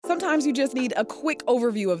Sometimes you just need a quick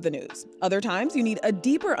overview of the news. Other times you need a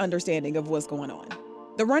deeper understanding of what's going on.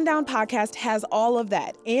 The Rundown podcast has all of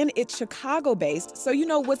that, and it's Chicago-based, so you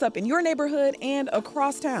know what's up in your neighborhood and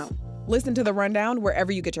across town. Listen to The Rundown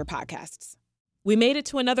wherever you get your podcasts. We made it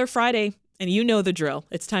to another Friday, and you know the drill.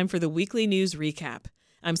 It's time for the weekly news recap.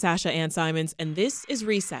 I'm Sasha Ann Simons, and this is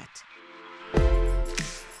Reset.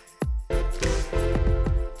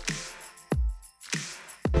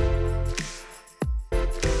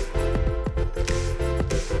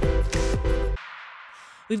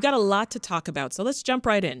 We've got a lot to talk about, so let's jump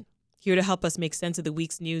right in. Here to help us make sense of the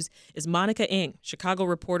week's news is Monica Eng, Chicago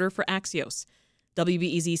reporter for Axios,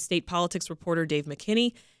 WBEZ state politics reporter Dave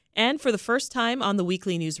McKinney, and for the first time on the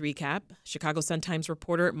weekly news recap, Chicago Sun-Times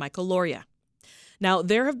reporter Michael Loria. Now,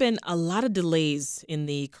 there have been a lot of delays in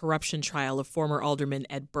the corruption trial of former Alderman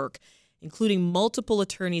Ed Burke, including multiple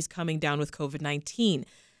attorneys coming down with COVID-19.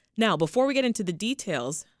 Now, before we get into the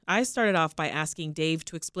details, I started off by asking Dave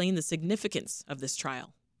to explain the significance of this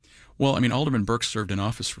trial. Well, I mean, Alderman Burke served in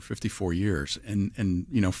office for 54 years, and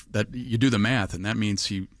you know that you do the math, and that means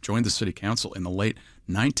he joined the city council in the late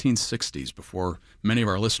 1960s, before many of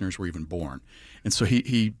our listeners were even born. And so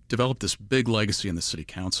he developed this big legacy in the city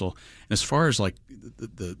council. And as far as like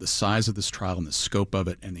the size of this trial and the scope of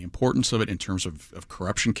it and the importance of it in terms of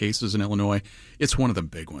corruption cases in Illinois, it's one of the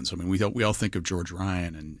big ones. I mean, we all think of George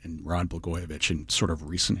Ryan and Rod Blagojevich in sort of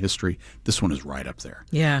recent history. This one is right up there.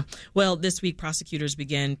 Yeah. Well, this week, prosecutors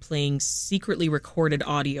began playing secretly recorded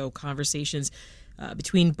audio conversations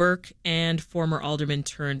between Burke and former alderman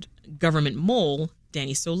turned government mole,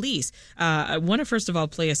 Danny Solis. I want to first of all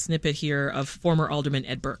play a snippet here of former Alderman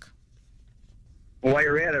Ed Burke. Well, while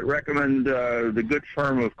you're at it, recommend the good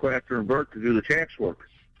firm of Clafter and Burke to do the tax work.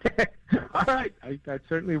 All right, I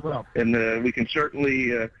certainly will. And we can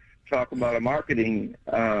certainly talk about a marketing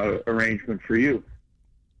arrangement for you.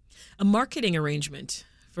 A marketing arrangement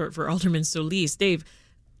for Alderman Solis. Dave,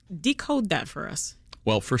 decode that for us.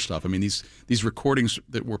 Well, first off, I mean, these recordings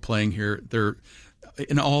that we're playing here, they're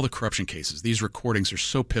in all the corruption cases. These recordings are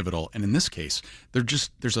so pivotal, and in this case,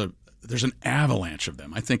 there's an avalanche of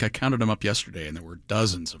them. I think I counted them up yesterday, and there were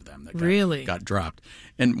dozens of them that got dropped.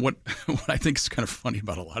 And what I think is kind of funny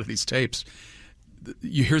about a lot of these tapes,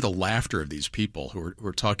 you hear the laughter of these people who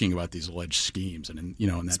are talking about these alleged schemes, and and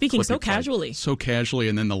that speaking so casually,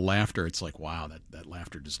 and then the laughter. It's like, wow, that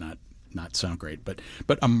laughter does not sound great, but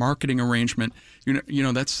a marketing arrangement,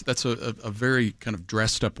 that's a very kind of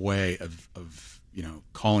dressed up way of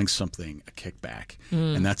calling something a kickback,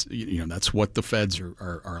 and that's what the feds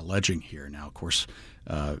are alleging here. Now, of course,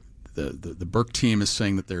 the Burke team is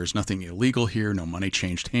saying that there is nothing illegal here, no money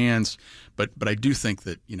changed hands, but I do think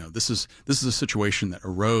that this is a situation that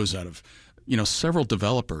arose out of several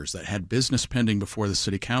developers that had business pending before the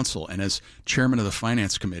city council, and as chairman of the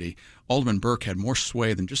finance committee, Alderman Burke had more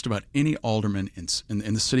sway than just about any alderman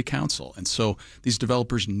in the city council, and so these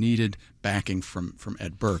developers needed backing from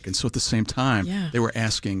Ed Burke, and so at the same time, they were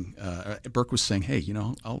asking. Burke was saying, "Hey,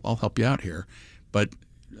 I'll help you out here, but."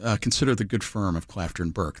 Consider the good firm of Clafter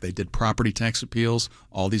and Burke. They did property tax appeals.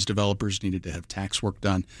 All these developers needed to have tax work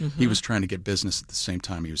done. Mm-hmm. He was trying to get business at the same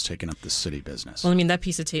time he was taking up the city business. Well, I mean, that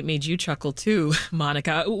piece of tape made you chuckle too,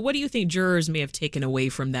 Monica. What do you think jurors may have taken away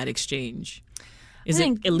from that exchange? Is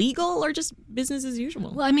it illegal or just business as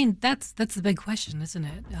usual? Well, I mean, that's the big question, isn't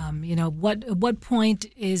it? At what point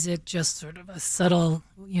is it just sort of a subtle,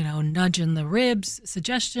 nudge in the ribs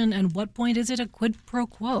suggestion, and what point is it a quid pro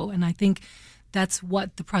quo? And I think that's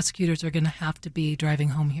what the prosecutors are going to have to be driving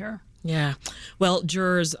home here. Yeah. Well,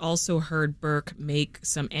 jurors also heard Burke make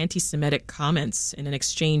some anti-Semitic comments in an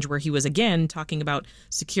exchange where he was, again, talking about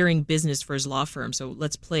securing business for his law firm. So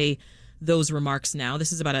let's play those remarks now.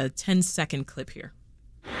 This is about a 10-second clip here.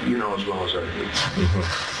 You know as well as I do,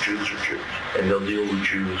 Jews are Jews, and they'll deal with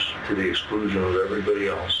Jews to the exclusion of everybody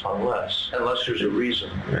else, unless there's a reason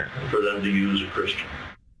for them to use a Christian.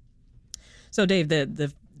 So, Dave,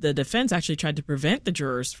 the defense actually tried to prevent the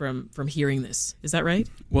jurors from hearing this. Is that right?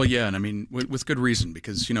 Well, yeah, and I mean with good reason,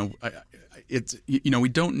 because we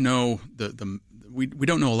don't know we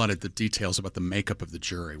don't know a lot of the details about the makeup of the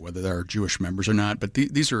jury, whether there are Jewish members or not. But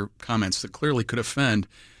these are comments that clearly could offend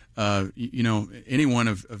anyone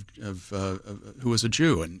of who is a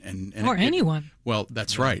Jew and or anyone. Well,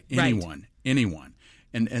 that's right, anyone.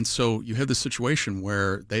 And so you have the situation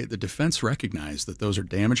where the defense recognized that those are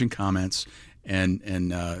damaging comments, and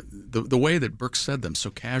the way that Burke said them so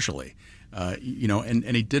casually,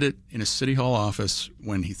 and he did it in a city hall office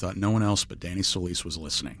when he thought no one else but Danny Solis was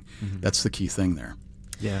listening. Mm-hmm. That's the key thing there.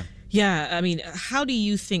 Yeah. Yeah. I mean, how do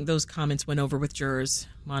you think those comments went over with jurors,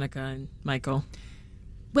 Monica and Michael?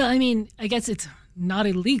 Well, I mean, I guess it's not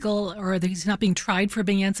illegal or that he's not being tried for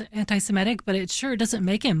being anti-Semitic, but it sure doesn't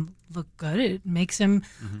make him look good. It makes him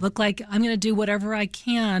look like I'm going to do whatever I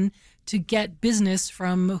can to get business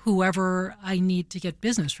from whoever I need to get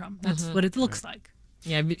business from. That's what it looks like.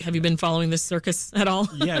 Yeah. Have you been following this circus at all?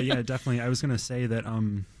 Yeah, definitely. I was going to say that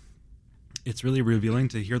it's really revealing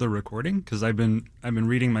to hear the recording, because I've been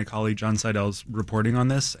reading my colleague John Seidel's reporting on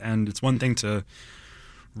this, and it's one thing to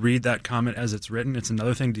read that comment as it's written. It's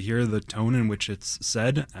another thing to hear the tone in which it's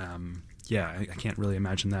said. I can't really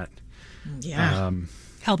imagine that. Yeah.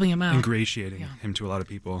 Helping him out. Ingratiating him to a lot of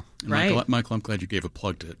people. Right. Michael, I'm glad you gave a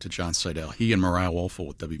plug to John Seidel. He and Mariah Woelfel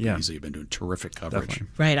with WBEZ have been doing terrific coverage.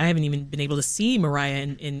 Definitely. Right. I haven't even been able to see Mariah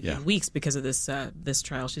in weeks because of this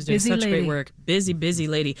trial. She's doing such great work. Busy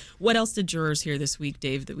lady. What else did jurors hear this week,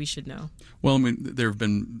 Dave, that we should know? Well, I mean, there have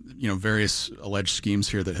been various alleged schemes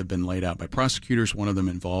here that have been laid out by prosecutors. One of them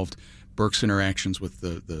involved Burke's interactions with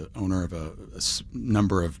the owner of a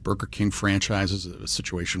number of Burger King franchises, a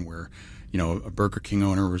situation where a Burger King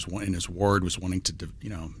owner was in his ward was wanting to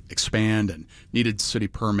expand and needed city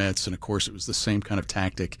permits, and of course it was the same kind of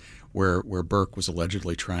tactic where Burke was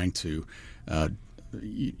allegedly trying to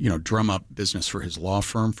drum up business for his law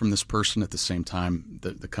firm from this person. At the same time,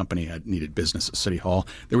 the company had needed business at City Hall.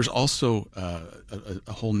 There was also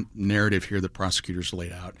a whole narrative here that prosecutors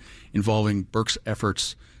laid out involving Burke's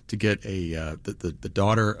efforts to get the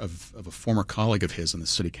daughter of a former colleague of his in the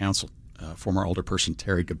city council, former alderperson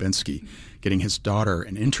Terry Gabinski, getting his daughter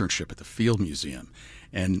an internship at the Field Museum.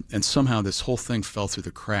 And somehow this whole thing fell through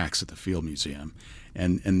the cracks at the Field Museum.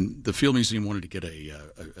 And the Field Museum wanted to get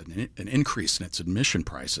an increase in its admission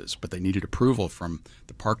prices, but they needed approval from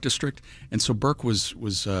the Park District. And so Burke was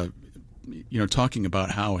talking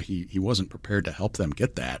about how he wasn't prepared to help them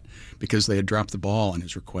get that because they had dropped the ball on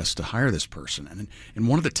his request to hire this person. And in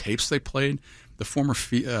one of the tapes they played, the former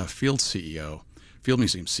Field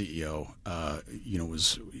Museum CEO,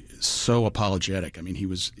 was so apologetic. I mean, he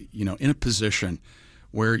was, in a position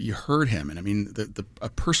where you heard him. And I mean, a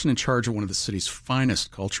person in charge of one of the city's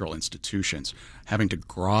finest cultural institutions having to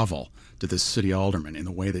grovel to this city alderman in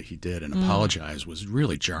the way that he did and apologize was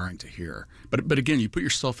really jarring to hear. But again, you put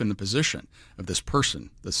yourself in the position of this person,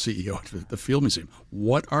 the CEO of the Field Museum.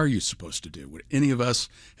 What are you supposed to do? Would any of us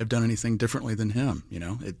have done anything differently than him?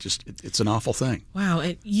 It's an awful thing. Wow.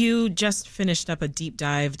 You just finished up a deep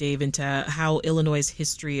dive, Dave, into how Illinois'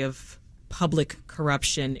 history of public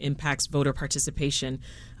corruption impacts voter participation.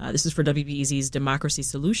 This is for WBEZ's Democracy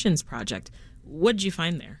Solutions Project. What did you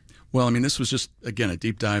find there? Well, I mean, this was just, again, a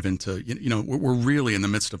deep dive into, we're really in the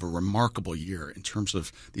midst of a remarkable year in terms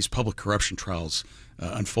of these public corruption trials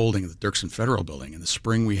unfolding at the Dirksen Federal Building. In the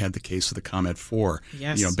spring, we had the case of the ComEd 4,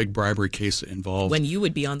 big bribery case that involved. When you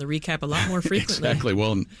would be on the recap a lot more frequently. Exactly.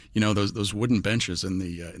 Well, and, those wooden benches in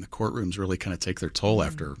the courtrooms really kind of take their toll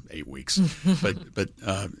after 8 weeks. but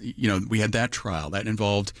we had that trial that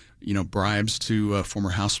involved bribes to former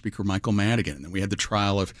House Speaker Michael Madigan. And then we had the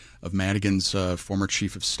trial of Madigan's former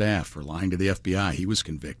chief of staff for lying to the FBI. He was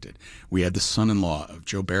convicted. We had the son-in-law of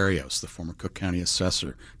Joe Barrios, the former Cook County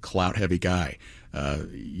assessor, clout-heavy guy,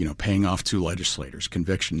 paying off 2 legislators,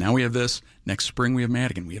 conviction. Now we have this. Next spring we have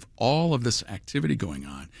Madigan. We have all of this activity going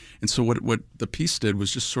on. And so what the piece did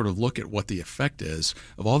was just sort of look at what the effect is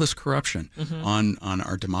of all this corruption on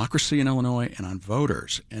our democracy in Illinois and on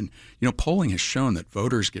voters. And, polling has shown that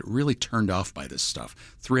voters get really turned off by this stuff.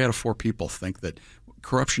 3 out of 4 people think that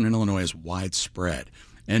corruption in Illinois is widespread.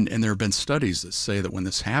 And there have been studies that say that when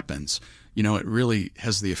this happens, it really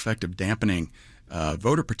has the effect of dampening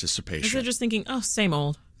voter participation. Is it just thinking, same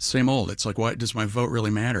old? Same old. It's like, why does my vote really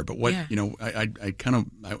matter? But what,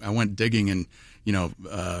 I went digging in,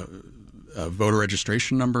 voter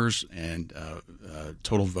registration numbers and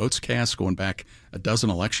total votes cast going back a dozen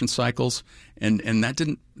election cycles, and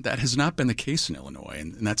that has not been the case in Illinois,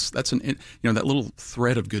 and that's that little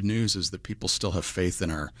thread of good news is that people still have faith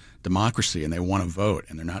in our democracy and they want to vote,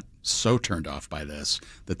 and they're not so turned off by this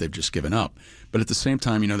that they've just given up. But at the same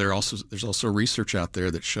time, there's also research out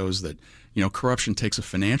there that shows that corruption takes a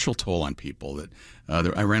financial toll on people. That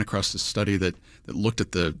I ran across this study that looked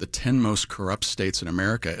at the 10 most corrupt states in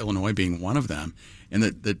America, Illinois being one of them, and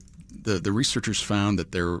that the researchers found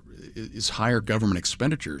that there is higher government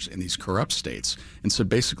expenditures in these corrupt states. And so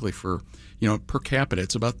basically for, per capita,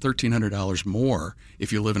 it's about $1,300 more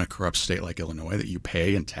if you live in a corrupt state like Illinois that you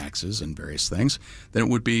pay in taxes and various things than it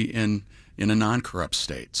would be in a non-corrupt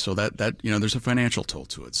state. So that there's a financial toll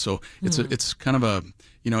to it. So it's kind of a,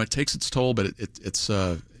 it takes its toll, but it's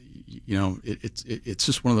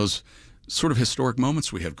just one of those sort of historic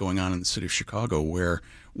moments we have going on in the city of Chicago where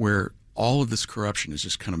all of this corruption is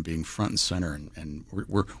just kind of being front and center, and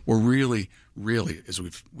we're really, as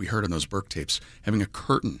we heard on those Burke tapes, having a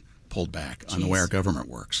curtain pulled back on the way our government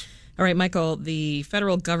works. All right, Michael, the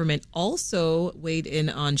federal government also weighed in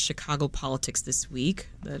on Chicago politics this week.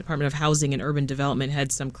 The Department of Housing and Urban Development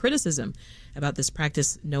had some criticism about this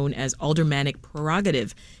practice known as aldermanic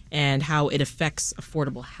prerogative and how it affects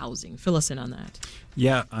affordable housing. Fill us in on that.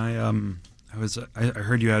 Yeah, I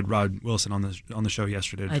heard you had Rod Wilson on the show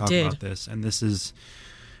yesterday to talk about this, and this is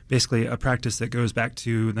basically a practice that goes back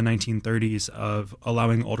to the 1930s of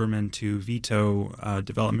allowing aldermen to veto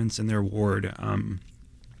developments in their ward.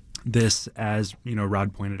 This, as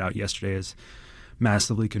Rod pointed out yesterday, has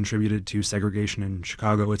massively contributed to segregation in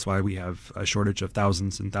Chicago. It's why we have a shortage of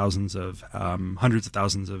thousands and thousands of hundreds of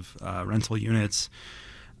thousands of rental units.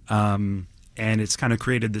 And it's kind of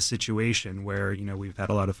created this situation where, we've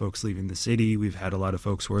had a lot of folks leaving the city. We've had a lot of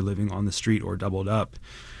folks who are living on the street or doubled up.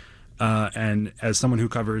 And as someone who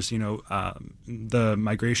covers, the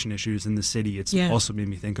migration issues in the city, it's also made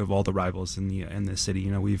me think of all the rivals in the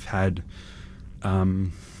city. We've had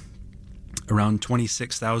around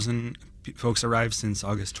 26,000 folks arrived since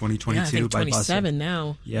August 2022 I think by 27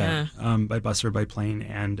 bus. now. By bus or by plane,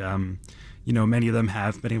 and many of them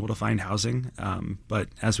have been able to find housing. But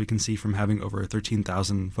as we can see from having over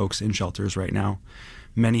 13,000 folks in shelters right now,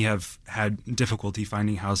 many have had difficulty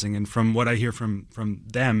finding housing. And from what I hear from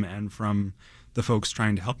them and from the folks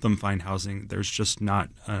trying to help them find housing, there's just not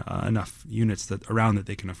enough units around that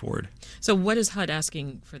they can afford. So what is HUD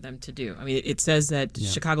asking for them to do? I mean, it says that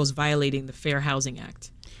Chicago's violating the Fair Housing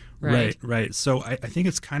Act. Right. So I think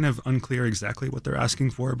it's kind of unclear exactly what they're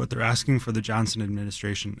asking for, but they're asking for the Johnson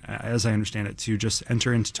administration, as I understand it, to just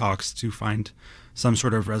enter into talks to find some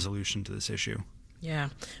sort of resolution to this issue. Yeah.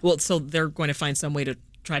 Well, so they're going to find some way to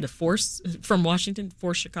try to force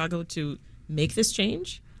Chicago to make this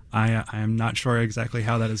change? I am not sure exactly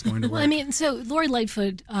how that is going to work. Well, I mean, so Lori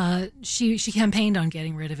Lightfoot, she campaigned on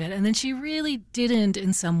getting rid of it, and then she really didn't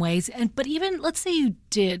in some ways. But even, let's say you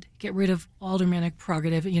did get rid of aldermanic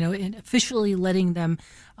prerogative, and officially letting them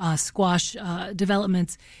squash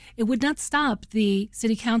developments, it would not stop the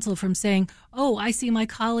city council from saying, oh, I see my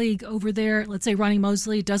colleague over there, let's say Ronnie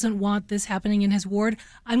Mosley, doesn't want this happening in his ward.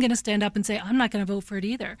 I'm going to stand up and say, I'm not going to vote for it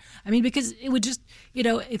either. I mean, because it would just,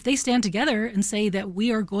 if they stand together and say that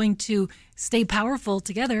we are going to stay powerful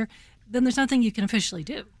together, then there's nothing you can officially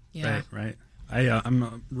do. Yeah. Right.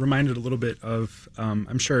 I'm reminded a little bit of,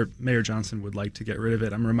 I'm sure Mayor Johnson would like to get rid of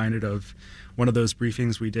it. I'm reminded of one of those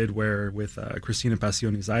briefings we did with Christina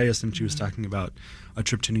Passioni-Zayas, and she was talking about a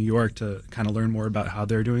trip to New York to kind of learn more about how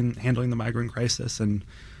they're handling the migrant crisis. And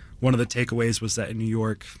one of the takeaways was that in New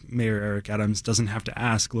York, Mayor Eric Adams doesn't have to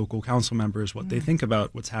ask local council members what they think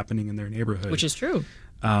about what's happening in their neighborhood. Which is true.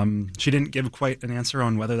 She didn't give quite an answer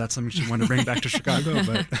on whether that's something she wanted to bring back to Chicago,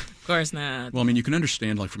 but of course not. Well, I mean, you can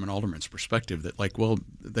understand, from an alderman's perspective, that,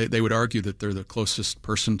 they would argue that they're the closest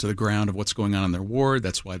person to the ground of what's going on in their ward.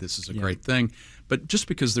 That's why this is a great thing. But just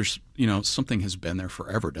because there's, something has been there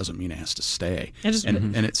forever doesn't mean it has to stay.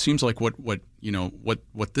 And it seems like what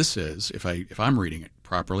this is, if I'm reading it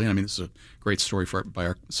properly, and I mean, this is a great story by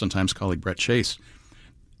our Sun-Times colleague Brett Chase.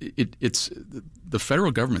 It's the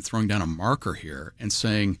federal government throwing down a marker here and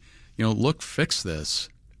saying, look, fix this,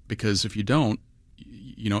 because if you don't,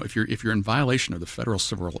 if you're in violation of the federal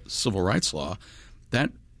civil rights law, that,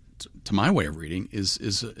 to my way of reading,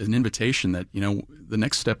 is an invitation that the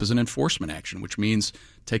next step is an enforcement action, which means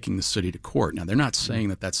taking the city to court. Now, they're not saying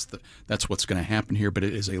that that's what's going to happen here, but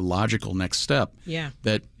it is a logical next step. Yeah.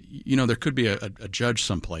 That there could be a judge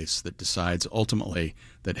someplace that decides ultimately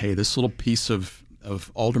that, hey, this little piece of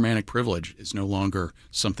aldermanic privilege is no longer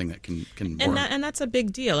something that can work. And that's a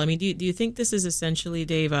big deal. I mean, do you think this is essentially,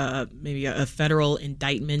 Dave, maybe a federal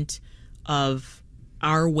indictment of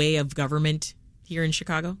our way of government here in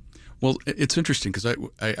Chicago? Well, it's interesting because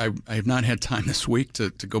I have not had time this week to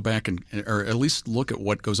go back or at least look at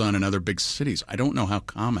what goes on in other big cities. I don't know how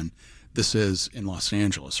common this is in Los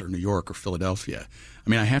Angeles or New York or Philadelphia. I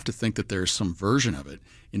mean, I have to think that there's some version of it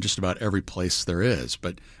in just about every place there is.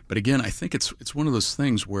 But again, I think it's one of those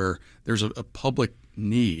things where there's a public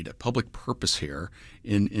need, a public purpose here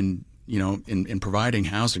in providing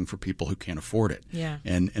housing for people who can't afford it. Yeah.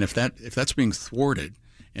 And if that's being thwarted,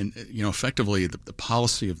 and effectively the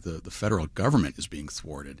policy of the federal government is being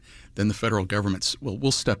thwarted, then the federal government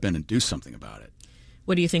will step in and do something about it.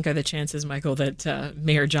 What do you think are the chances, Michael, that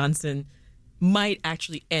Mayor Johnson might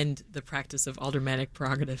actually end the practice of aldermanic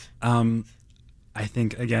prerogative? I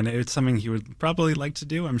think, again, it's something he would probably like to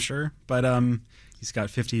do, I'm sure. But he's got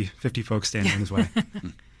 50 folks standing in his way.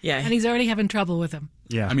 Yeah. And he's already having trouble with him.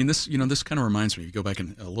 Yeah. I mean, this kind of reminds me, you go back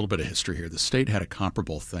in a little bit of history here. The state had a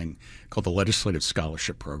comparable thing called the Legislative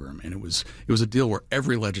Scholarship Program, and it was a deal where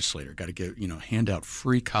every legislator got to hand out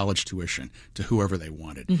free college tuition to whoever they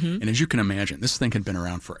wanted. And as you can imagine, this thing had been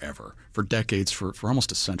around forever, for decades, for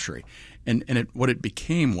almost a century. And what it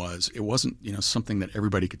became was, it wasn't something that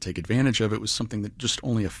everybody could take advantage of. It was something that just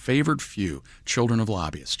only a favored few, children of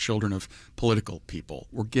lobbyists, children of political people,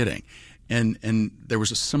 were getting. And there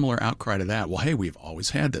was a similar outcry to that. Well, hey, we've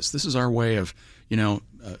always had this. This is our way of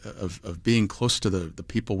of being close to the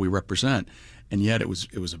people we represent, and yet it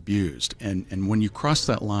was abused. And when you cross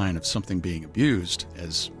that line of something being abused,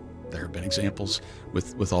 as there have been examples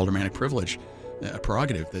with aldermanic privilege, a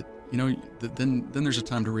prerogative that then there's a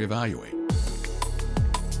time to reevaluate.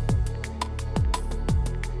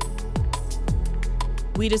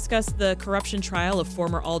 We discussed the corruption trial of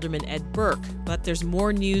former Alderman Ed Burke, but there's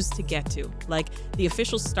more news to get to, like the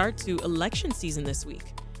official start to election season this week.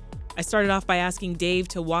 I started off by asking Dave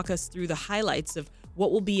to walk us through the highlights of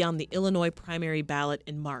what will be on the Illinois primary ballot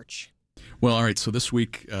in March. Well, all right, so this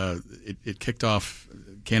week it kicked off.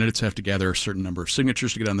 Candidates have to gather a certain number of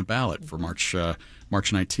signatures to get on the ballot for March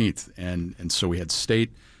 19th. And so we had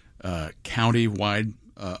state, county-wide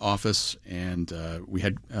office, and we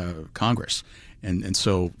had Congress. And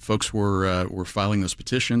so folks were filing those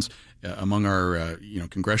petitions. Among our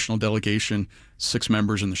congressional delegation, 6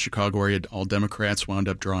 members in the Chicago area, all Democrats, wound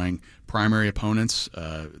up drawing primary opponents.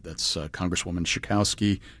 That's Congresswoman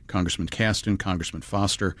Schakowsky, Congressman Kasten, Congressman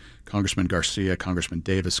Foster, Congressman Garcia, Congressman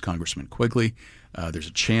Davis, Congressman Quigley. There's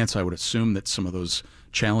a chance, I would assume, that some of those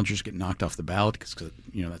challengers get knocked off the ballot because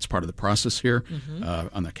that's part of the process here.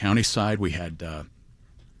 On the county side, we had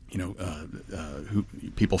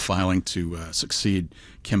people filing to succeed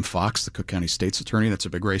Kim Fox, the Cook County State's Attorney. That's a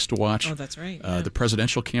big race to watch. Oh, that's right. Yeah. The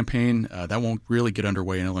presidential campaign, that won't really get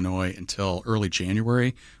underway in Illinois until early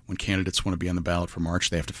January, when candidates want to be on the ballot for March.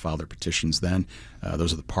 They have to file their petitions then.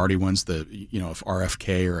 Those are the party ones. If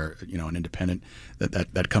RFK or an independent,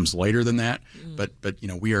 that comes later than that. But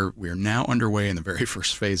we are now underway in the very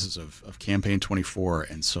first phases of Campaign 24,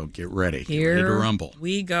 and so get ready. Get ready to rumble.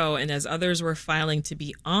 We go. And as others were filing to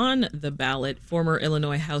be on the ballot, former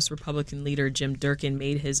Illinois House Republican leader Jim Durkin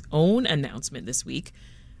made his own announcement this week.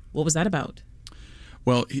 What was that about?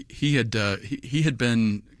 Well, he had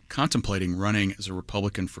been contemplating running as a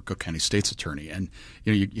Republican for Cook County State's Attorney, and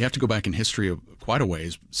you have to go back in history quite a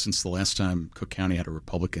ways since the last time Cook County had a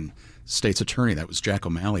Republican State's Attorney. That was Jack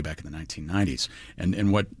O'Malley back in the 1990s,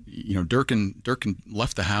 and what Durkin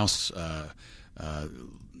left the House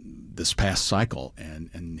this past cycle,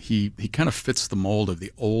 and he kind of fits the mold of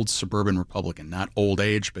the old suburban Republican, not old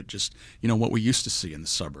age, but just what we used to see in the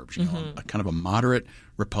suburbs, a kind of a moderate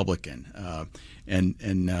Republican, and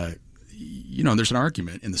there's an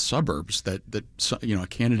argument in the suburbs that a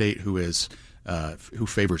candidate who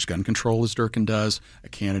favors gun control as Durkin does, a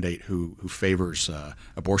candidate who favors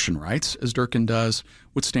abortion rights as Durkin does,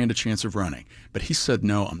 would stand a chance of running. But he said,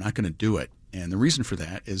 no, I'm not going to do it. And the reason for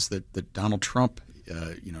that is that Donald Trump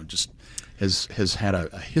just has had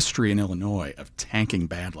a history in Illinois of tanking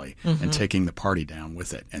badly and taking the party down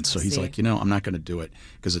with it. And so he's like, I'm not going to do it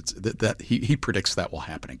because it's that he predicts that will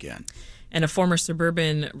happen again. And a former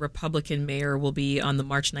suburban Republican mayor will be on the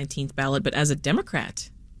March 19th ballot, but as a Democrat.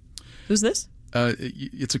 Who's this?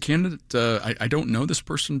 It's a candidate. I don't know this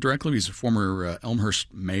person directly. He's a former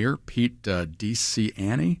Elmhurst mayor, Pete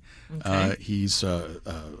DeCiani. Okay. He's a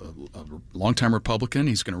longtime Republican.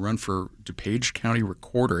 He's going to run for DuPage County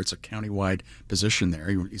Recorder. It's a countywide position there.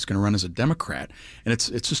 He's going to run as a Democrat, and it's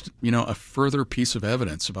just a further piece of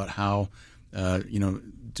evidence about how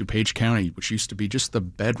DuPage County, which used to be just the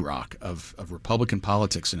bedrock of Republican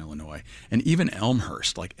politics in Illinois, and even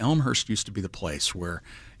Elmhurst. Like Elmhurst used to be the place where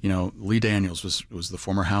Lee Daniels was the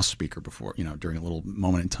former House Speaker before, during a little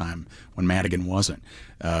moment in time when Madigan wasn't.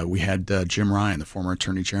 We had Jim Ryan, the former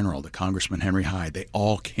Attorney General, the Congressman Henry Hyde. They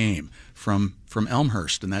all came from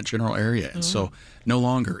Elmhurst in that general area. And so no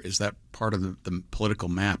longer is that part of the political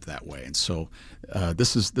map that way. And so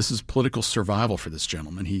this is political survival for this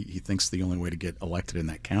gentleman. He thinks the only way to get elected in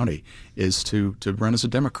that county is to run as a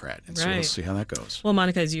Democrat. And so we'll see how that goes. Well,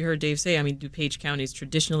 Monica, as you heard Dave say, DuPage County has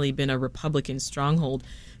traditionally been a Republican stronghold.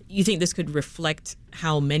 You think this could reflect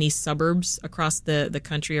how many suburbs across the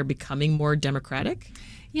country are becoming more Democratic?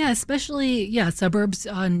 Yeah, especially, suburbs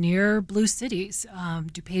near blue cities.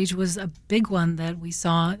 DuPage was a big one that we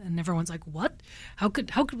saw, and everyone's like, what? How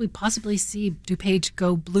could we possibly see DuPage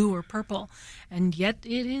go blue or purple? And yet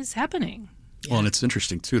it is happening. Well, and it's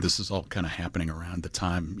interesting, too. This is all kind of happening around the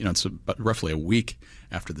time, it's about roughly a week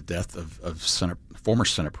after the death of former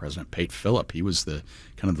Senate President Pate Phillip. He was the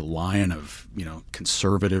kind of the lion of,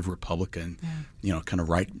 conservative Republican, kind of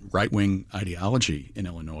right-wing ideology in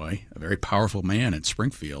Illinois, a very powerful man in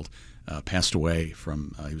Springfield. Passed away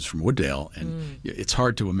he was from Wooddale, and it's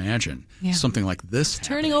hard to imagine something like this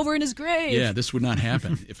turning over in his grave. Yeah, this would not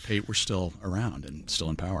happen if Pate were still around and still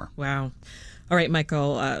in power. Wow. All right,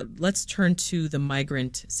 Michael, let's turn to the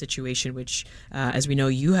migrant situation, which, as we know,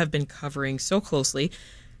 you have been covering so closely.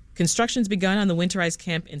 Construction's begun on the winterized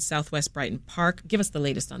camp in Southwest Brighton Park. Give us the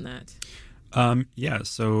latest on that.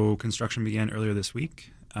 So construction began earlier this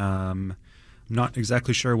week. Not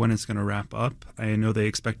exactly sure when it's going to wrap up. I know they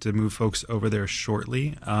expect to move folks over there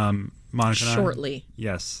shortly. Monica Shortly.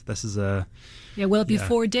 Yes, this is a... Yeah, will it be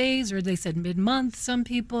 4 days, or they said mid-month, some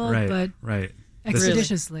people, but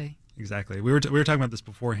expeditiously. Exactly. We were talking about this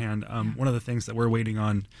beforehand. One of the things that we're waiting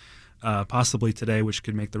on possibly today, which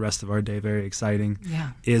could make the rest of our day very exciting,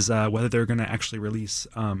 is whether they're going to actually release...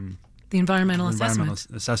 the environmental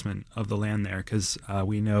assessment of the land there, because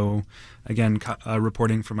we know, again,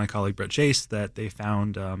 reporting from my colleague Brett Chase, that they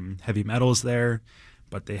found heavy metals there,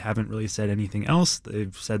 but they haven't really said anything else.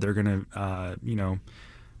 They've said they're going to,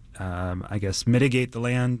 I guess, mitigate the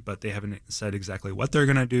land, but they haven't said exactly what they're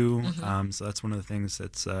going to do. So that's one of the things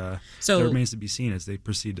that remains to be seen as they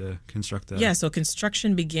proceed to construct the... Yeah, so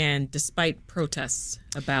construction began despite protests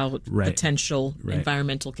about potential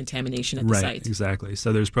environmental contamination at the site. Exactly.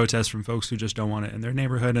 So there's protests from folks who just don't want it in their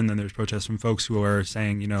neighborhood, and then there's protests from folks who are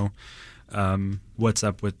saying, what's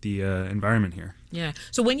up with the environment here? Yeah.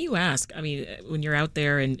 So when you ask, when you're out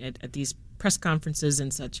there and at these press conferences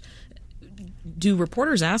and such, do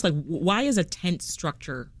reporters ask, why is a tent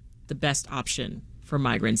structure the best option for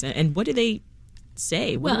migrants? And what do they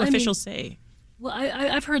say? What do officials say? Well,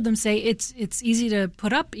 I've heard them say it's easy to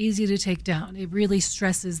put up, easy to take down. It really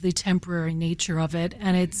stresses the temporary nature of it,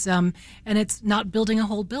 and it's not building a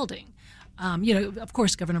whole building. Of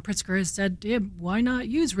course, Governor Pritzker has said, why not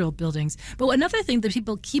use real buildings? But another thing that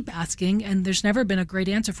people keep asking, and there's never been a great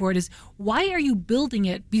answer for it, is why are you building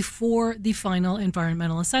it before the final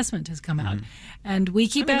environmental assessment has come out? And we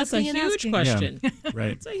keep asking and asking. That's a huge question. Yeah,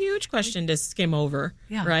 right. It's a huge question to skim over,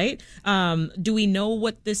 right? Do we know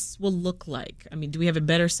what this will look like? Do we have a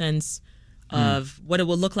better sense of what it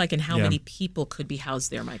will look like and how many people could be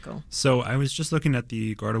housed there, Michael? So I was just looking at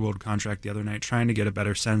the Garda-World contract the other night, trying to get a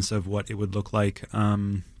better sense of what it would look like.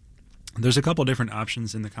 There's a couple different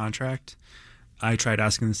options in the contract. I tried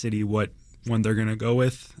asking the city what one they're going to go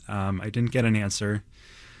with. I didn't get an answer.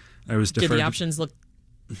 Did the options look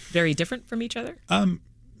very different from each other?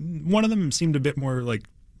 One of them seemed a bit more like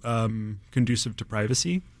conducive to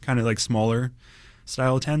privacy, kind of like smaller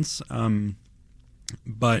style tents.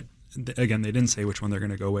 But again, they didn't say which one they're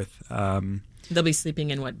going to go with. They'll be sleeping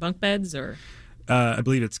in what, bunk beds or? I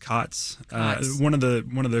believe it's cots. One of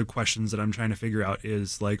the questions that I'm trying to figure out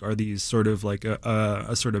is are these sort of like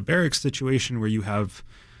a sort of barracks situation where you have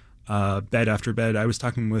bed after bed? I was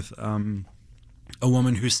talking with a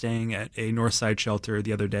woman who's staying at a North Side shelter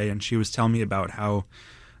the other day, and she was telling me about how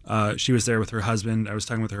she was there with her husband. I was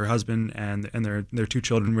talking with her husband, and their two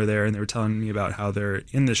children were there, and they were telling me about how they're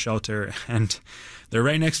in this shelter, and they're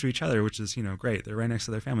right next to each other, which is, great. They're right next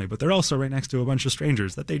to their family, but they're also right next to a bunch of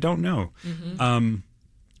strangers that they don't know.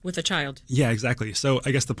 With a child. Yeah, exactly. So I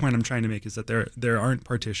guess the point I'm trying to make is that there aren't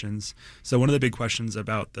partitions. So one of the big questions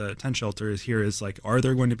about the tent shelter is are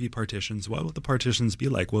there going to be partitions? What will the partitions be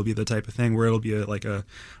like? Will it be the type of thing where it'll be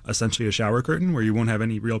essentially a shower curtain where you won't have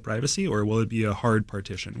any real privacy, or will it be a hard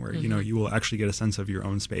partition where you will actually get a sense of your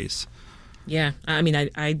own space? Yeah,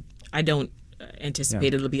 I don't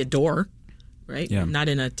anticipate it'll be a door, right? Yeah. Not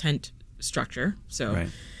in a tent structure. So. Right.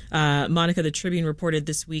 Monica, the Tribune reported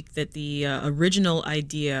this week that the original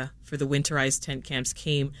idea for the winterized tent camps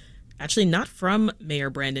came actually not from Mayor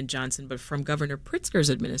Brandon Johnson, but from Governor Pritzker's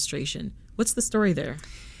administration. What's the story there?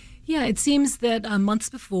 Yeah, it seems that months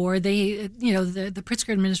before, the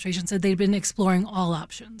Pritzker administration said they'd been exploring all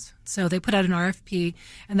options. So they put out an RFP,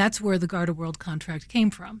 and that's where the Garda-World contract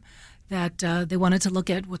came from. That they wanted to look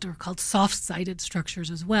at what are called soft-sided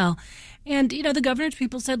structures as well. And, the governor's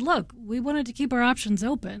people said, look, we wanted to keep our options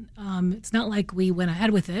open. It's not like we went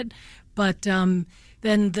ahead with it. But then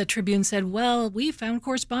the Tribune said, well, we found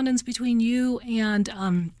correspondence between you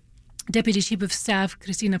and Deputy Chief of Staff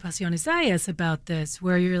Cristina Pasiones-Zayas about this,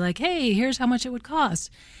 where you're like, hey, here's how much it would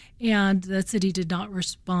cost. And the city did not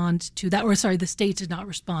respond to that, the state did not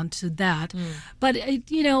respond to that. But, in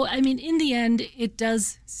the end, it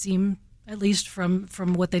does seem at least from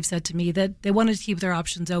what they've said to me, that they wanted to keep their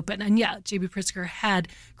options open. And yeah, J.B. Pritzker had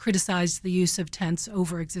criticized the use of tents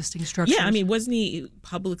over existing structures. Yeah, I mean, wasn't he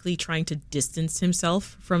publicly trying to distance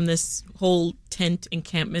himself from this whole tent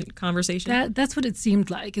encampment conversation? That's what it seemed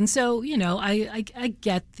like. And so, I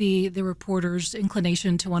get the reporter's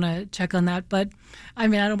inclination to want to check on that. But, I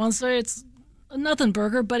mean, I don't want to say it's nothing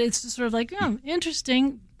burger, but it's just sort of like,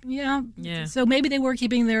 interesting. Yeah. So maybe they were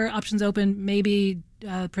keeping their options open. Maybe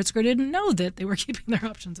Pritzker didn't know that they were keeping their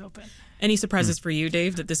options open. Any surprises for you,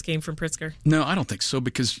 Dave, that this came from Pritzker? No, I don't think so,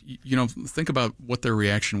 because think about what their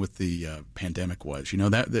reaction with the pandemic was.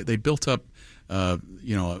 That they built up a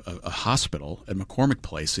hospital at McCormick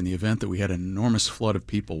Place in the event that we had an enormous flood of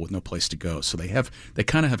people with no place to go. So they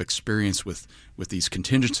kind of have experience with these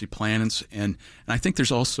contingency plans, and I think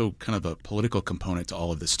there's also kind of a political component to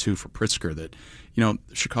all of this too for Pritzker, that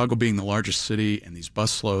Chicago being the largest city and these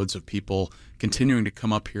busloads of people continuing to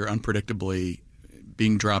come up here unpredictably,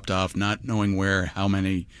 being dropped off, not knowing where, how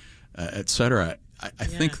many, et cetera. I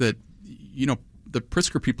think that the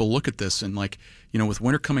Pritzker people look at this and, with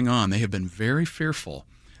winter coming on, they have been very fearful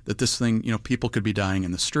that this thing, people could be dying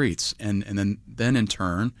in the streets. And then in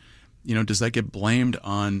turn, does that get blamed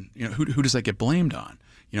on, who does that get blamed on?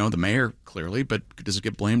 The mayor, clearly, but does it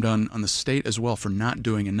get blamed on the state as well for not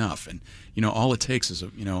doing enough? And, all it takes is,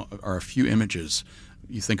 are a few images.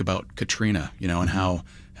 You think about Katrina, and how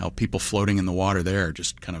people floating in the water there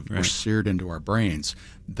just kind of were seared into our brains.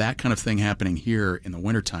 That kind of thing happening here in the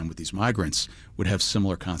wintertime with these migrants would have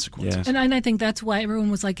similar consequences. Yeah. And I think that's why everyone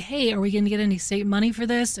was like, hey, are we going to get any state money for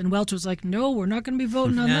this? And Welch was like, no, we're not going to be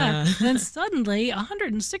voting on that. And then suddenly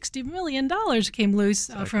 $160 million came loose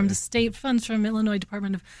from the state funds from Illinois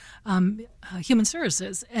Department of Human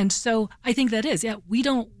Services. And so I think that is, we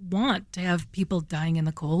don't want to have people dying in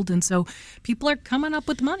the cold. And so people are coming up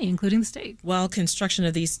with money, including the state. While construction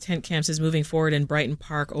of these tent camps is moving forward in Brighton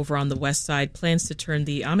Park over on the west side, plans to turn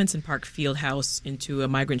the Amundsen Park field house into a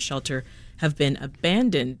migrant shelter have been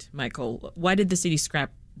abandoned. Michael, why did the city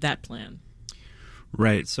scrap that plan?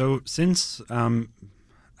 Right. So since I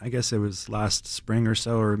guess it was last spring or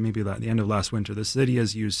so, or maybe the end of last winter, the city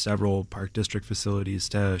has used several Park District facilities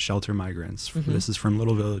to shelter migrants. Mm-hmm. This is from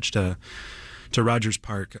Little Village to Rogers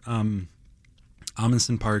Park.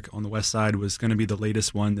 Amundsen Park on the west side was going to be the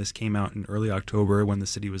latest one. This came out in early October when the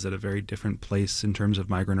city was at a very different place in terms of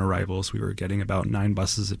migrant arrivals. We were getting about 9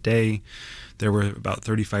 buses a day. There were about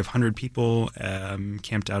 3,500 people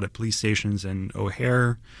camped out at police stations in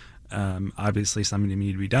O'Hare. Obviously, something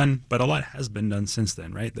needed to be done, but a lot has been done since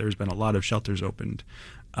then, right? There's been a lot of shelters opened.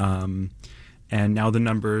 And now the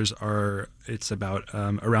numbers are, it's about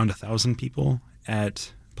around 1,000 people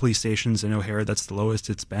at police stations in O'Hare. That's the lowest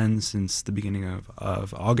it's been since the beginning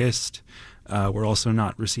of August. We're also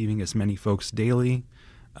not receiving as many folks daily,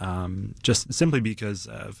 just simply because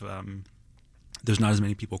of there's not as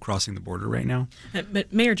many people crossing the border right now.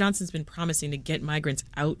 But Mayor Johnson's been promising to get migrants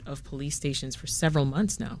out of police stations for several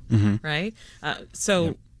months now, right?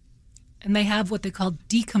 And they have what they call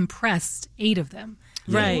decompressed 8 of them.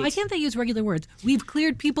 Right. Why can't they use regular words? We've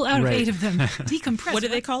cleared people out of 8 of them. Decompressed. What do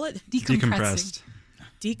they call it? Decompressing.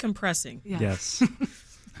 Decompressing. Yeah. Yes.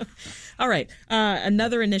 All right.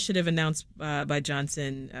 Another initiative announced by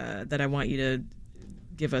Johnson that I want you to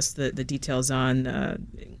give us the details on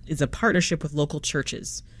is a partnership with local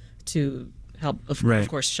churches to help, of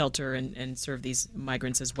course, shelter and serve these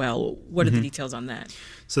migrants as well. What are the details on that?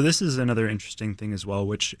 So this is another interesting thing as well,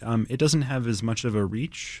 which it doesn't have as much of a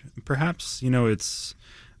reach, perhaps. It's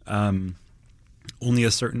only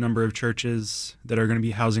a certain number of churches that are going to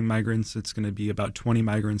be housing migrants. It's going to be about 20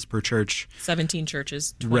 migrants per church. 17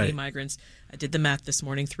 churches, 20 migrants. I did the math this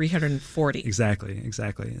morning, 340. Exactly.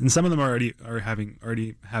 And some of them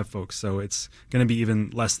already have folks, so it's going to be even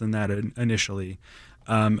less than that initially.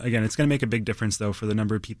 Again, it's going to make a big difference, though, for the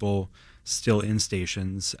number of people still in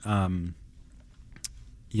stations. And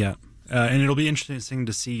it'll be interesting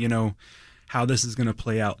to see, how this is going to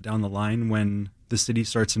play out down the line when the city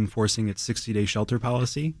starts enforcing its 60-day shelter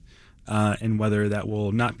policy, and whether that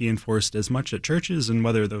will not be enforced as much at churches, and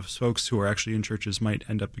whether those folks who are actually in churches might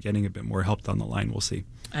end up getting a bit more help down the line. We'll see.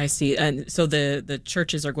 I see. And so the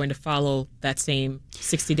churches are going to follow that same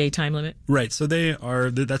 60-day time limit? Right. So they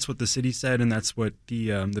are. That's what the city said, and that's what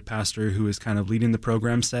the pastor who is kind of leading the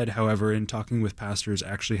program said. However, in talking with pastors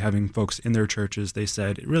actually having folks in their churches, they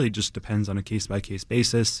said it really just depends on a case-by-case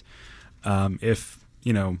basis.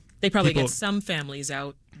 They probably get some families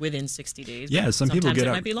out within 60 days. Yeah, some people get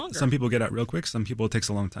out. Might be longer. Some people get out real quick. Some people it takes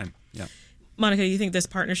a long time. Yeah. Monica, you think this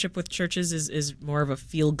partnership with churches is more of a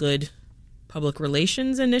feel-good public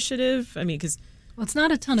relations initiative? I mean, because Well, it's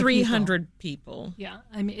not a ton of 300 people. Yeah,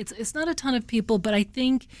 I mean, it's not a ton of people, but I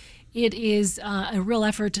think it is a real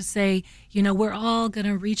effort to say, we're all going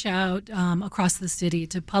to reach out across the city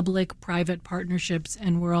to public-private partnerships,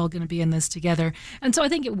 and we're all going to be in this together. And so I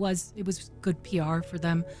think it was good PR for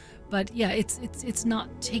them. But yeah, it's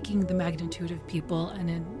not taking the magnitude of people,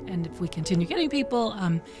 and if we continue getting people,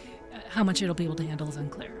 how much it'll be able to handle is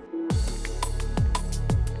unclear.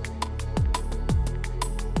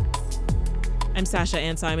 I'm Sasha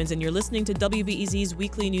Ann Simons, and you're listening to WBEZ's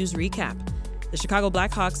Weekly News Recap. The Chicago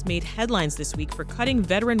Blackhawks made headlines this week for cutting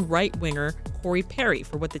veteran right-winger Corey Perry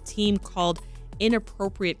for what the team called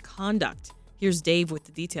inappropriate conduct. Here's Dave with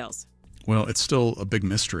the details. Well, it's still a big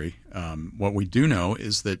mystery. What we do know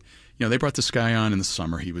is that they brought this guy on in the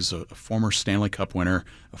summer. He was a former Stanley Cup winner,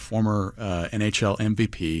 a former NHL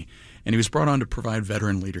MVP, and he was brought on to provide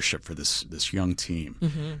veteran leadership for this young team.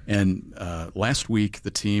 Mm-hmm. And last week, the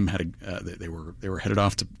team had they were headed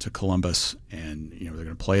off to Columbus, and they're going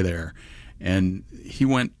to play there. And he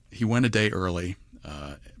went a day early.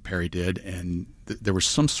 Perry did, and there was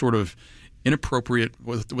some sort of inappropriate,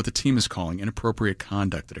 what the team is calling inappropriate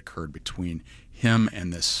conduct that occurred between him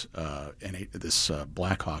and this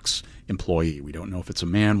Blackhawks employee. We don't know if it's a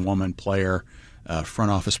man, woman, player, front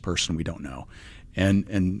office person. We don't know.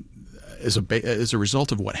 And as a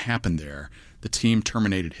result of what happened there, the team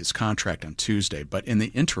terminated his contract on Tuesday. But in the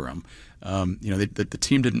interim, the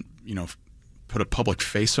team didn't put a public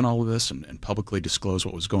face on all of this and publicly disclose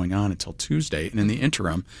what was going on until Tuesday. And in the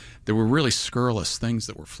interim, there were really scurrilous things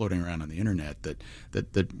that were floating around on the internet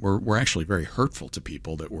that were actually very hurtful to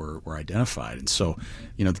people that were identified. And so,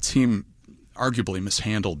 the team arguably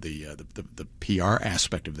mishandled the PR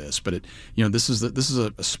aspect of this, but this is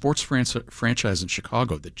a sports franchise in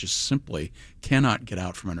Chicago that just simply cannot get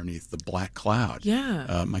out from underneath the black cloud.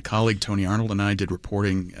 Yeah. My colleague Tony Arnold and I did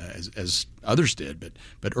reporting as others did,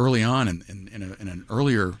 but early on in an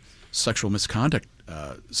earlier sexual misconduct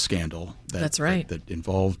scandal that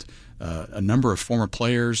involved a number of former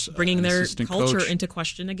players, bringing their culture coach into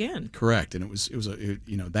question again. Correct, and it was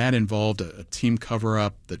that involved a team cover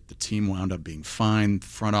up that the team wound up being fined. The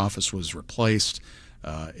front office was replaced.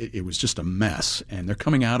 It was just a mess, and they're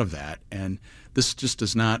coming out of that. And this just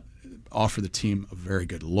does not offer the team a very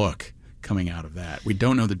good look coming out of that. We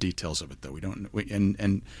don't know the details of it, though.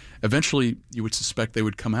 And eventually you would suspect they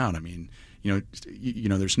would come out. I mean,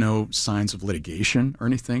 there's no signs of litigation or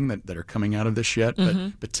anything that are coming out of this yet,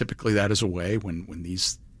 but typically that is a way when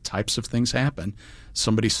these types of things happen,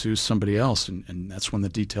 somebody sues somebody else, and that's when the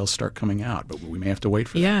details start coming out. But we may have to wait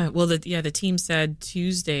for that. Yeah, well, the team said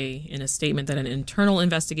Tuesday in a statement that an internal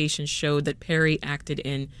investigation showed that Perry acted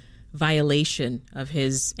in violation of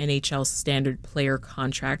his NHL standard player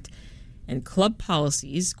contract and club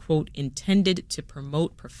policies, quote, intended to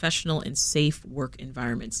promote professional and safe work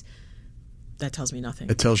environments. That tells me nothing.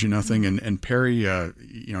 It tells you nothing. And Perry,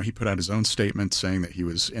 he put out his own statement saying that he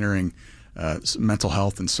was entering mental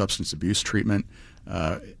health and substance abuse treatment.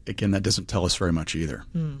 Again, that doesn't tell us very much either.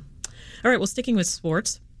 All right, well, sticking with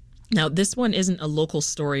sports. Now, this one isn't a local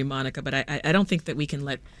story, Monica, but I don't think that we can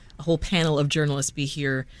let a whole panel of journalists be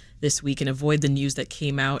here this week and avoid the news that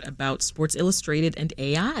came out about Sports Illustrated and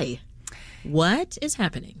AI. What is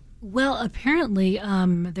happening? Well, apparently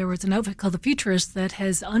there was an outfit called The Futurist that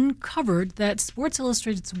has uncovered that Sports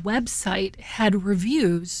Illustrated's website had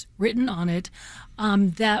reviews written on it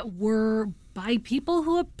that were by people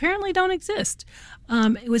who apparently don't exist.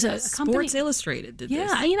 It was a company. Sports Illustrated did this.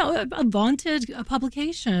 Yeah, a vaunted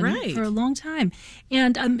publication for a long time.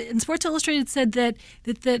 And Sports Illustrated said that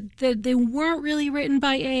they weren't really written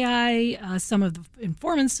by AI. Some of the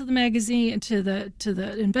informants to the magazine and to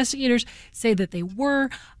the investigators say that they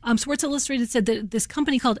were. Sports Illustrated said that this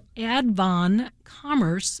company called Advon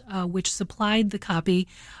Commerce, which supplied the copy,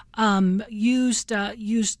 had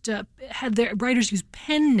their writers use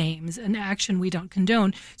pen names, an action we don't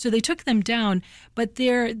condone. So they took them down, but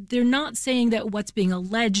they're not saying that what's being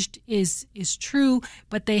alleged is true,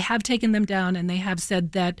 but they have taken them down, and they have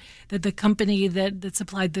said that the company that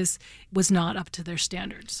supplied this was not up to their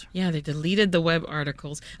standards. Yeah, they deleted the web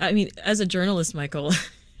articles. I mean, as a journalist, Michael,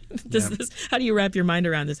 how do you wrap your mind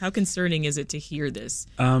around this? How concerning is it to hear this?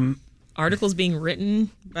 Articles being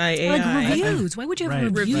written by AI. Like reviews. Why would you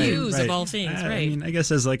have reviews of all things, right? I mean, I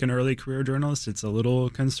guess as like an early career journalist, it's a little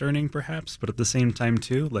concerning perhaps, but at the same time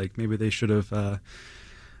too, like maybe they should have,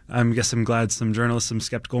 I'm glad some journalists, some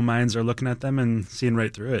skeptical minds are looking at them and seeing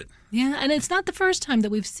right through it. Yeah, and it's not the first time that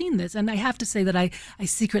we've seen this. And I have to say that I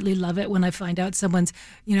secretly love it when I find out someone's,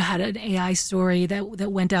 had an AI story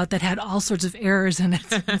that went out that had all sorts of errors in it.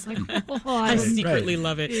 It's like, I secretly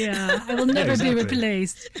love it. Yeah, I will never be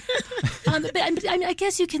replaced. But I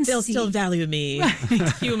guess you can They'll see. still value me.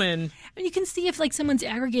 Right. Human. And you can see if like someone's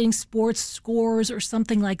aggregating sports scores or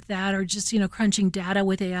something like that, or just, crunching data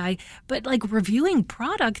with AI. But like reviewing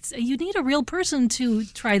products, you need a real person to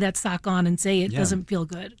try that sock on and say it doesn't feel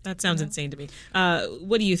good. That sounds insane to me.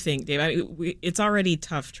 What do you think, Dave? It's already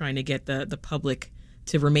tough trying to get the public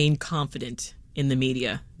to remain confident in the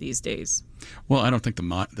media these days. Well, I don't think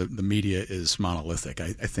the media is monolithic.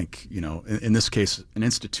 I think, in this case, an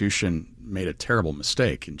institution made a terrible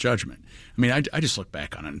mistake in judgment. I mean, I just look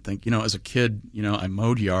back on it and think, as a kid, I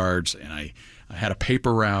mowed yards and I had a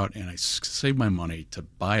paper route and I saved my money to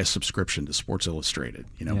buy a subscription to Sports Illustrated,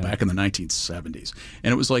 back in the 1970s.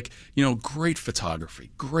 And it was like, great photography,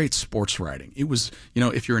 great sports writing. It was,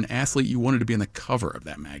 if you're an athlete, you wanted to be on the cover of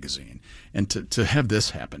that magazine. And to have this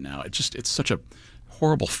happen now, it's such a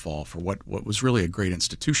horrible fall for what was really a great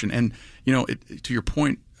institution. And, to your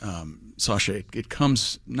point, Sasha, it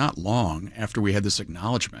comes not long after we had this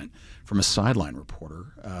acknowledgement from a sideline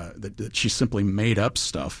reporter that she simply made up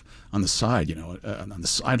stuff on the side, on the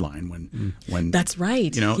sideline when that's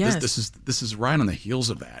right. Yes. This is right on the heels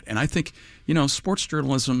of that. And I think, sports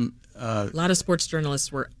journalism. A lot of sports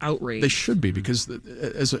journalists were outraged. They should be, because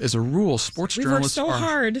as a rule, sports journalists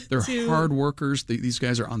they're hard workers. These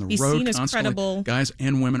guys are on the road constantly. Credible. Guys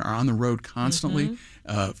and women are on the road constantly,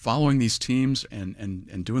 following these teams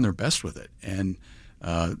and doing their best with it. And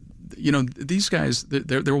these guys,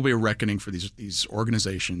 there will be a reckoning for these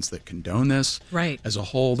organizations that condone this. Right. As a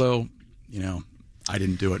whole, though, I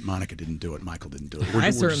didn't do it. Monica didn't do it. Michael didn't do it.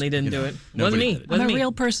 I certainly didn't do it. Wasn't me. I'm a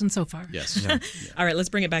real person so far. Yes. Yeah. All right, let's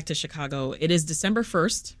bring it back to Chicago. It is December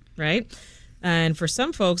 1st, right? And for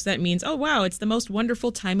some folks, that means, oh, wow, it's the most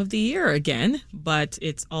wonderful time of the year again. But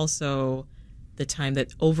it's also the time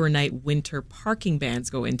that overnight winter parking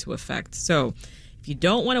bans go into effect. So if you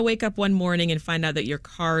don't want to wake up one morning and find out that your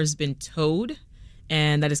car has been towed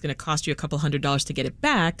and that it's going to cost you a couple $100s to get it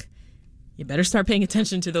back, you better start paying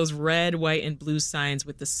attention to those red, white, and blue signs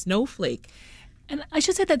with the snowflake. And I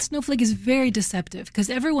should say that snowflake is very deceptive, because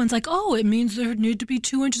everyone's like, oh, it means there need to be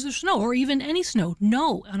 2 inches of snow or even any snow.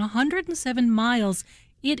 No, on 107 miles,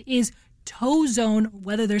 it is tow zone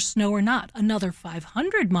whether there's snow or not. Another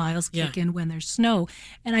 500 miles kick in when there's snow.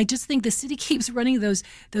 And I just think the city keeps running those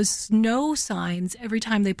snow signs every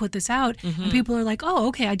time they put this out. And people are like, oh,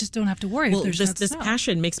 okay, I just don't have to worry if there's this snow.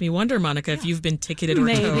 passion makes me wonder, Monica, if you've been ticketed or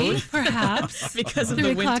towed. Perhaps. Because of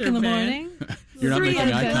 3 the o'clock winter in the ban. morning. You're not 3 making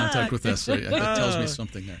eye o'clock. contact with us. That tells me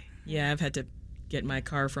something there. Yeah, I've had to get my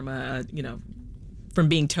car from from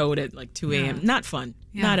being towed at like 2 a.m. Not fun.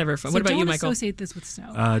 Yeah. Not ever fun. So What about you, don't Michael? associate this with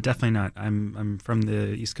snow. Definitely not. I'm from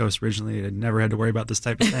the East Coast originally. I never had to worry about this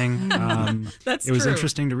type of thing. That's It was true.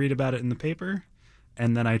 interesting to read about it in the paper.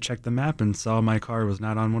 And then I checked the map and saw my car was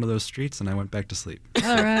not on one of those streets, and I went back to sleep.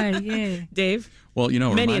 All right, yay. Dave? Well, it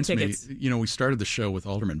Many reminds me, tickets. we started the show with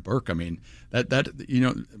Alderman Burke. I mean, that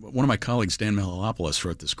one of my colleagues, Dan Melilopoulos,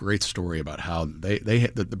 wrote this great story about how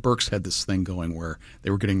the Burkes had this thing going where they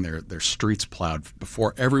were getting their streets plowed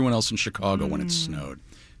before everyone else in Chicago when it snowed.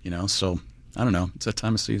 So I don't know. It's that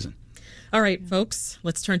time of season. All right, folks,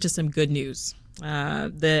 let's turn to some good news.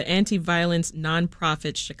 The anti-violence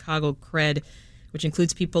nonprofit Chicago Cred, which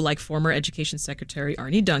includes people like former Education Secretary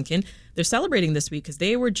Arne Duncan, they're celebrating this week because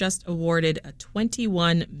they were just awarded a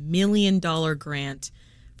 $21 million grant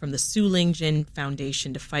from the Sue Ling Jin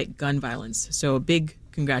Foundation to fight gun violence. So a big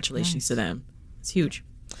congratulations to them. It's huge.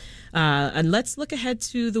 And let's look ahead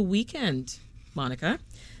to the weekend, Monica.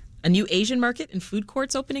 A new Asian market and food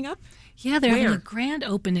courts opening up? Yeah, they're having Where? a grand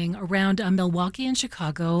opening around Milwaukee and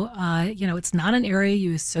Chicago. It's not an area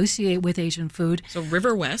you associate with Asian food. So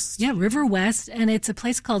River West. Yeah, River West, and it's a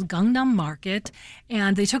place called Gangnam Market,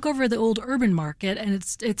 and they took over the old urban market, and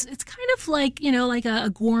it's kind of like like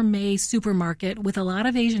a gourmet supermarket with a lot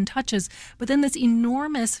of Asian touches, but then this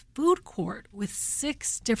enormous food court with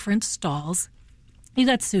 6 different stalls. You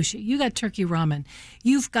got sushi, you got turkey ramen,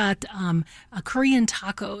 you've got Korean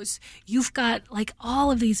tacos, you've got like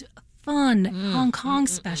all of these fun Hong Kong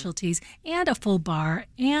specialties, and a full bar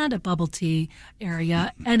and a bubble tea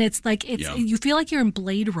area, and it's you feel like you're in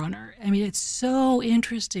Blade Runner. I mean, it's so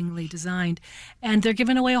interestingly designed, and they're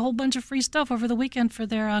giving away a whole bunch of free stuff over the weekend for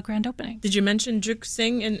their grand opening. Did you mention Juk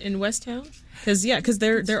Sing in West Town? Because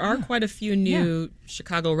there are quite a few new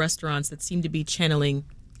Chicago restaurants that seem to be channeling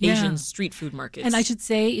Asian street food markets. And I should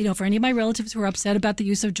say, for any of my relatives who are upset about the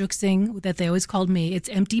use of juxing that they always called me, it's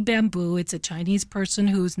empty bamboo. It's a Chinese person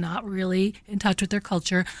who's not really in touch with their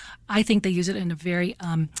culture. I think they use it in a very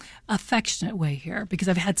affectionate way here, because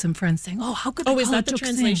I've had some friends saying, "Oh, how could they is call that it the juxing?"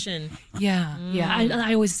 translation? Yeah.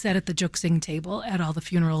 I always sat at the juxing table at all the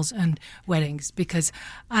funerals and weddings, because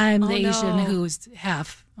I'm the Asian who's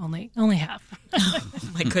half. Only half. Oh,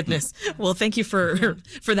 my goodness. Well, thank you for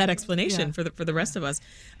that explanation for the rest of us.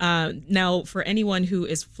 Now, for anyone who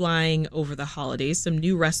is flying over the holidays, some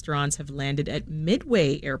new restaurants have landed at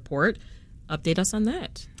Midway Airport. Update us on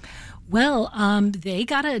that. Well, they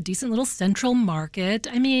got a decent little central market.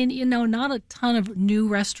 I mean, not a ton of new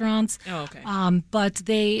restaurants. Oh, okay. But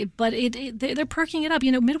they're perking it up.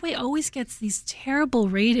 Midway always gets these terrible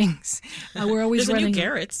ratings. We're always There's running a new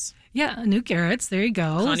Garrett's. Yeah, new Garrett's. There you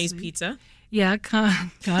go. Connie's Pizza. Yeah,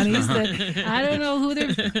 Connie's. I don't know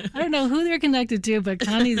who they're connected to, but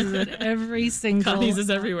Connie's is at every single. Connie's is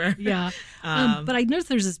everywhere. Yeah, but I noticed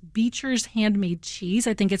there's this Beecher's handmade cheese.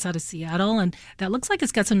 I think it's out of Seattle, and that looks like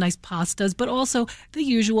it's got some nice pastas, but also the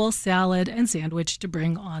usual salad and sandwich to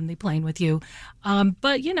bring on the plane with you.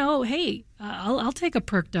 But hey, I'll take a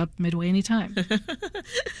perked up Midway anytime.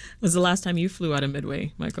 Was the last time you flew out of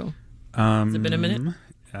Midway, Michael? Has it been a minute?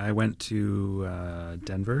 I went to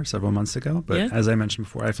Denver several months ago, but as I mentioned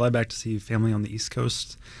before, I fly back to see family on the East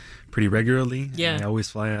Coast pretty regularly. Yeah. I always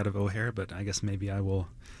fly out of O'Hare, but I guess maybe I will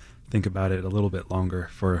think about it a little bit longer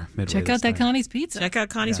for Midway. Check out that Connie's Pizza. Check out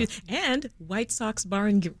Connie's Pizza. And White Sox Bar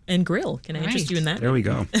and Grill. Can I interest you in that? There we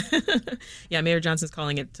go. Yeah, Mayor Johnson's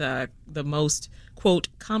calling it the most, quote,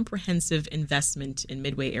 comprehensive investment in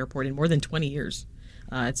Midway Airport in more than 20 years.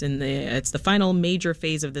 It's the final major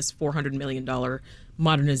phase of this $400 million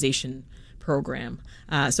modernization program.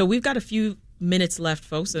 So we've got a few minutes left,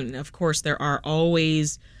 folks, and of course there are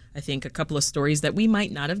always, I think, a couple of stories that we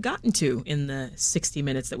might not have gotten to in the 60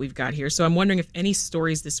 minutes that we've got here. So I'm wondering if any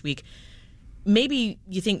stories this week maybe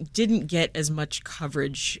you think didn't get as much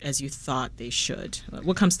coverage as you thought they should.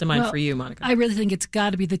 What comes to mind for you, Monica? I really think it's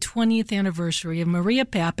got to be the 20th anniversary of Maria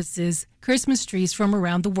Pappas's Christmas trees from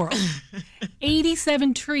around the world.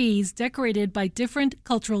 87 trees decorated by different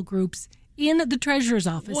cultural groups in the treasurer's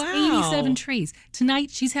office. Wow. 87 trees.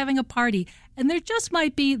 Tonight she's having a party, and there just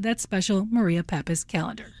might be that special Maria Pappas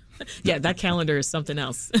calendar. Yeah, that calendar is something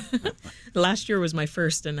else. Last year was my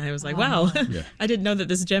first, and I was like, wow, I didn't know that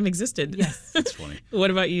this gem existed. Yes. That's funny.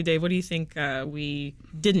 What about you, Dave? What do you think we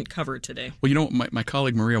didn't cover today? Well, my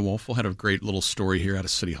colleague Maria Wolfel had a great little story here out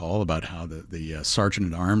of City Hall about how the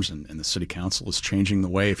Sergeant at Arms and the City Council is changing the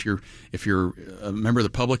way. If you're a member of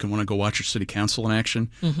the public and want to go watch your City Council in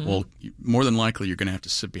action, well, more than likely you're going to have to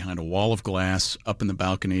sit behind a wall of glass up in the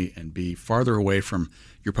balcony and be farther away from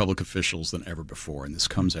your public officials than ever before. And this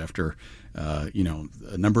comes after, a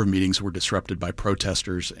number of meetings were disrupted by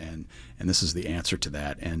protesters, and this is the answer to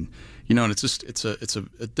that. And and it's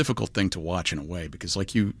a difficult thing to watch in a way, because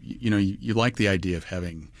like you like the idea of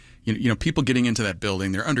having people getting into that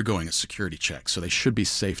building. They're undergoing a security check, so they should be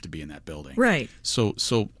safe to be in that building. Right. So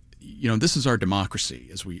this is our democracy.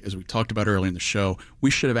 As we talked about earlier in the show,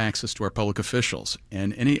 we should have access to our public officials,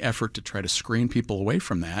 and any effort to try to screen people away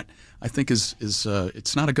from that, I think is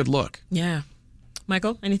it's not a good look. Yeah.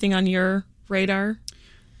 Michael, anything on your radar?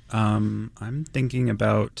 I'm thinking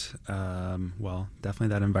about, definitely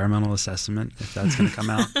that environmental assessment, if that's going to come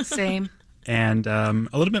out. Same. And a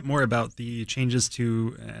little bit more about the changes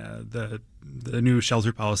to the new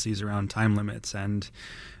shelter policies around time limits. And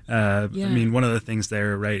I mean, one of the things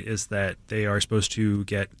there, right, is that they are supposed to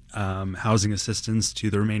get housing assistance to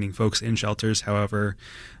the remaining folks in shelters. However,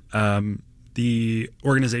 the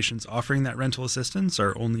organizations offering that rental assistance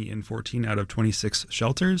are only in 14 out of 26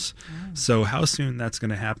 shelters. Oh. So how soon that's going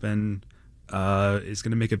to happen is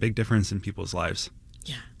going to make a big difference in people's lives.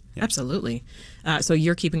 Yeah. Absolutely. So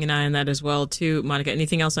you're keeping an eye on that as well, too. Monica,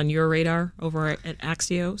 anything else on your radar over at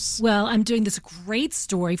Axios? Well, I'm doing this great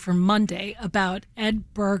story for Monday about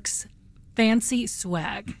Ed Burke's fancy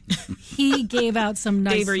swag. He gave out some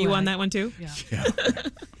nice Dave, are you swag. on that one, too? Yeah.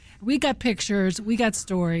 We got pictures, we got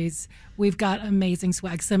stories, we've got amazing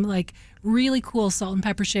swag, some like really cool salt and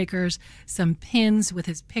pepper shakers, some pins with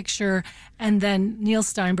his picture, and then Neil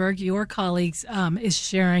Steinberg, your colleagues, is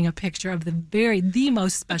sharing a picture of the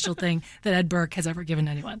most special thing that Ed Burke has ever given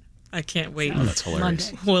anyone. I can't wait. Oh, that's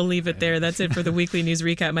hilarious. Monday. We'll leave it there. That's it for the weekly news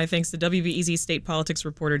recap. My thanks to WBEZ state politics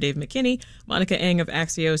reporter Dave McKinney, Monica Eng of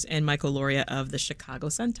Axios, and Michael Loria of the Chicago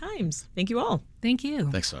Sun-Times. Thank you all. Thank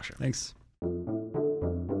you. Thanks, Sasha. Thanks.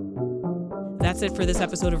 That's it for this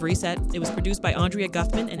episode of Reset. It was produced by Andrea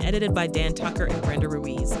Guffman and edited by Dan Tucker and Brenda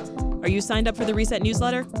Ruiz. Are you signed up for the Reset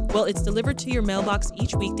newsletter? Well, it's delivered to your mailbox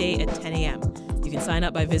each weekday at 10 a.m. You can sign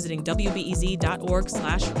up by visiting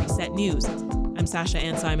wbez.org/reset news. I'm Sasha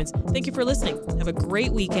Ann Simons. Thank you for listening. Have a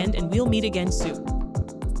great weekend, and we'll meet again soon.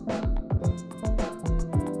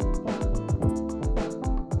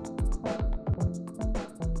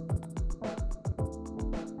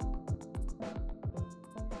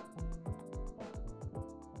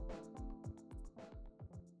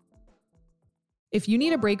 If you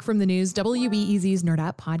need a break from the news, WBEZ's Nerd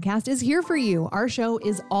App podcast is here for you. Our show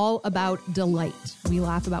is all about delight. We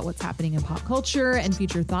laugh about what's happening in pop culture and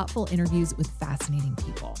feature thoughtful interviews with fascinating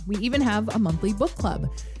people. We even have a monthly book club.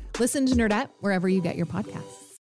 Listen to Nerd App wherever you get your podcasts.